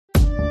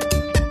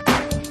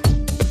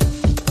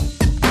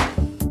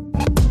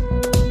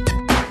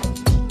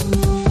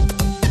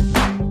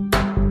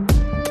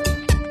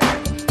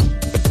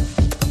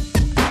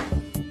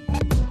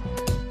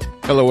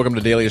Hello, welcome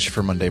to Dailyish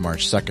for Monday,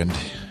 March 2nd.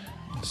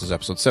 This is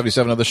episode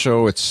 77 of the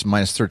show. It's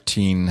minus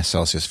 13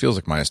 Celsius, feels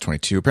like minus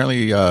 22.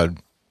 Apparently,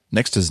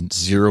 next to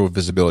zero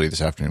visibility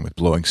this afternoon with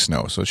blowing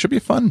snow. So it should be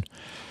fun.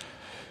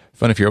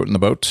 Fun if you're out and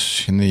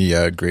about in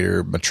the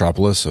greater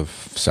metropolis of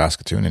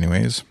Saskatoon,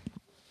 anyways.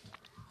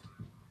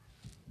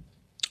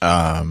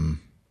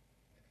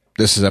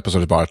 This episode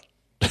is about...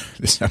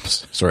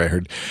 Sorry, I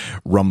heard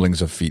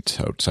rumblings of feet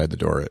outside the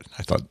door.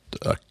 I thought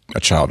a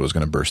child was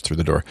going to burst through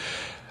the door.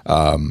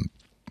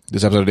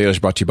 This episode of Dailyish is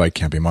brought to you by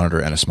Camping Monitor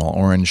and A Small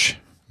Orange.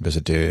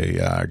 Visit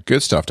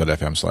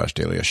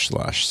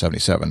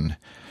goodstuff.fm/dailyish/77.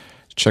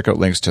 Check out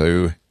links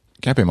to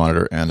Camping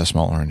Monitor and A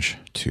Small Orange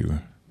to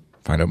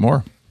find out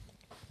more.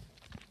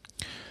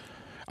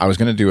 I was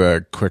going to do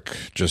a quick,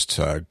 just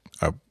a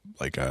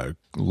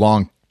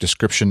long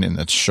description in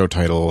the show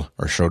title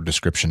or show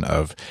description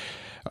of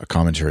a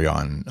commentary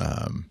on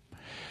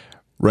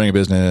running a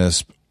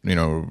business,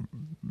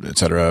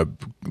 etc.,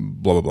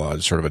 blah, blah, blah.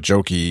 It's sort of a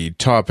jokey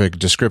topic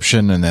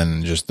description, and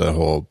then just the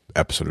whole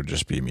episode would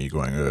just be me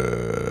going,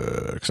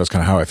 because that's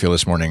kind of how I feel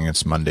this morning.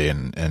 It's Monday,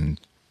 and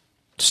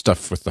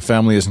stuff with the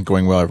family isn't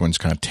going well. Everyone's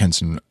kind of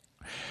tense and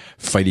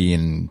fighty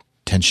and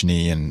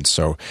tensiony, and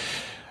so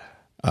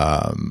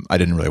I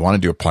didn't really want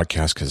to do a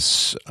podcast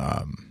because,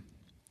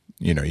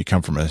 you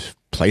come from a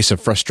place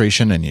of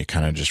frustration, and you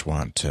kind of just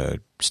want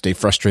to stay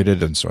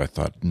frustrated, and so I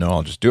thought, no,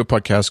 I'll just do a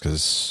podcast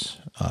because...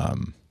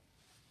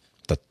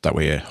 that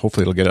way,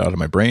 hopefully it'll get it out of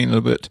my brain a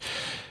little bit.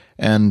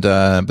 And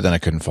but then I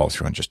couldn't follow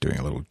through on just doing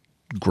a little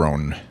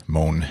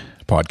moan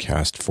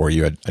podcast for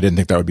you. I didn't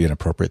think that would be an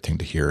appropriate thing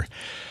to hear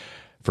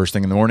first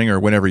thing in the morning or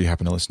whenever you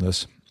happen to listen to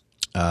this.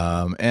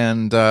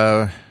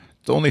 The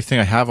only thing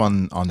I have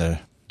on the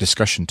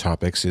discussion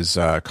topics is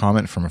a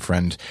comment from a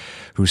friend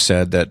who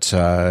said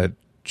that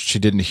she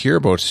didn't hear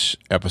about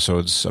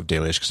episodes of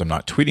Dailyish because I'm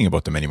not tweeting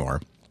about them anymore.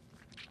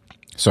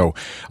 So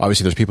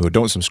obviously there's people who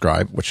don't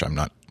subscribe, which I'm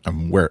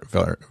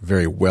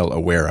very well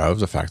aware of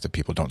the fact that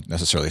people don't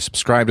necessarily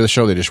subscribe to the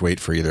show. They just wait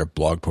for either a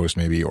blog post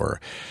maybe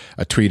or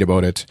a tweet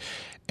about it.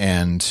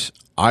 And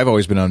I've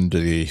always been under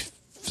the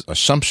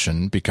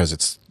assumption, because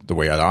it's the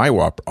way that I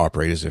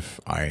operate, is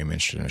if I am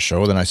interested in a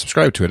show, then I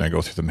subscribe to it and I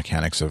go through the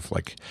mechanics of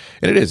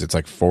it's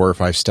like 4 or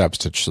 5 steps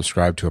to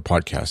subscribe to a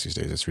podcast these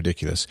days. It's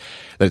ridiculous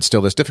that it's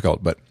still this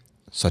difficult, but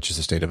such is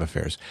the state of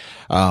affairs.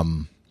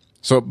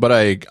 But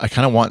I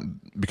kind of want,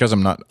 because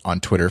I'm not on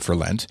Twitter for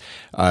Lent,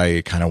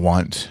 I kind of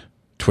want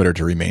Twitter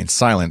to remain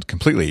silent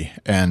completely.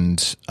 And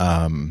so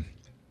I'm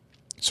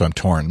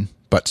torn.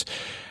 But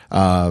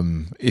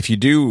if you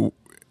do,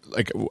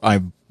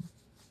 I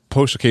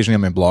post occasionally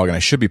on my blog, and I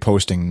should be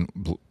posting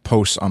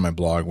posts on my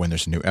blog when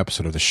there's a new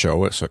episode of the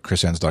show. So at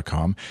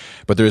chrisenns.com.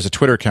 But there is a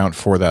Twitter account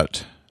for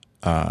that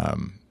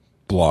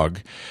blog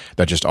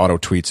that just auto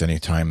tweets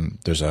anytime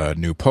there's a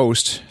new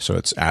post. So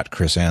it's at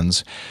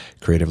chrisenns,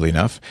 creatively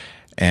enough.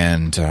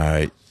 And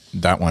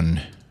that one,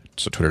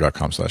 so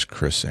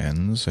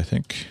twitter.com/chrisenns, I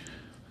think.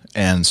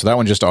 And so that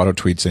one just auto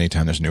tweets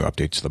anytime there's new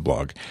updates to the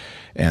blog.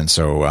 And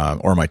so,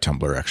 or my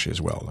Tumblr actually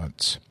as well.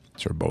 That's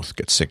sort of both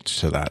get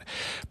synced to that.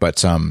 But,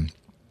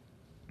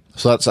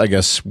 so that's, I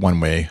guess, one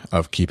way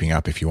of keeping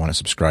up if you want to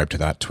subscribe to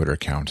that Twitter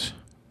account.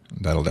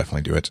 That'll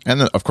definitely do it.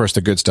 And then, of course,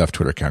 the Good Stuff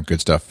Twitter account,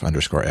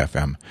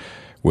 goodstuff_FM,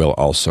 will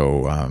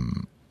also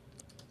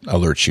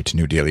alert you to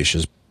new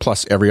Dailyishes,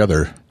 plus every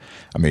other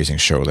amazing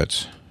show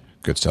that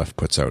Good Stuff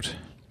puts out.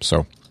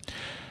 So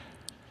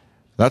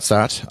that's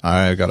that.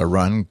 I got to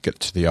run, get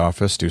to the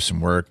office, do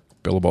some work,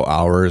 billable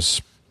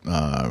hours,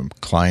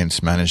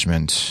 clients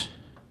management,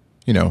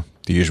 the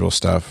usual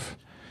stuff,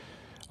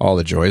 all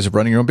the joys of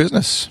running your own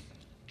business.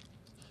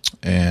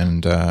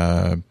 And,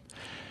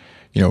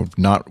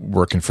 not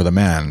working for the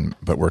man,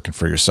 but working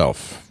for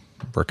yourself,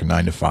 working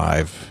 9 to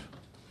 5,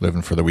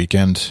 living for the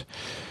weekend.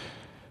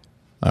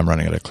 I'm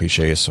running out of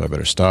cliches, so I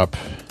better stop.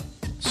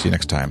 See you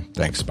next time.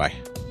 Thanks. Bye.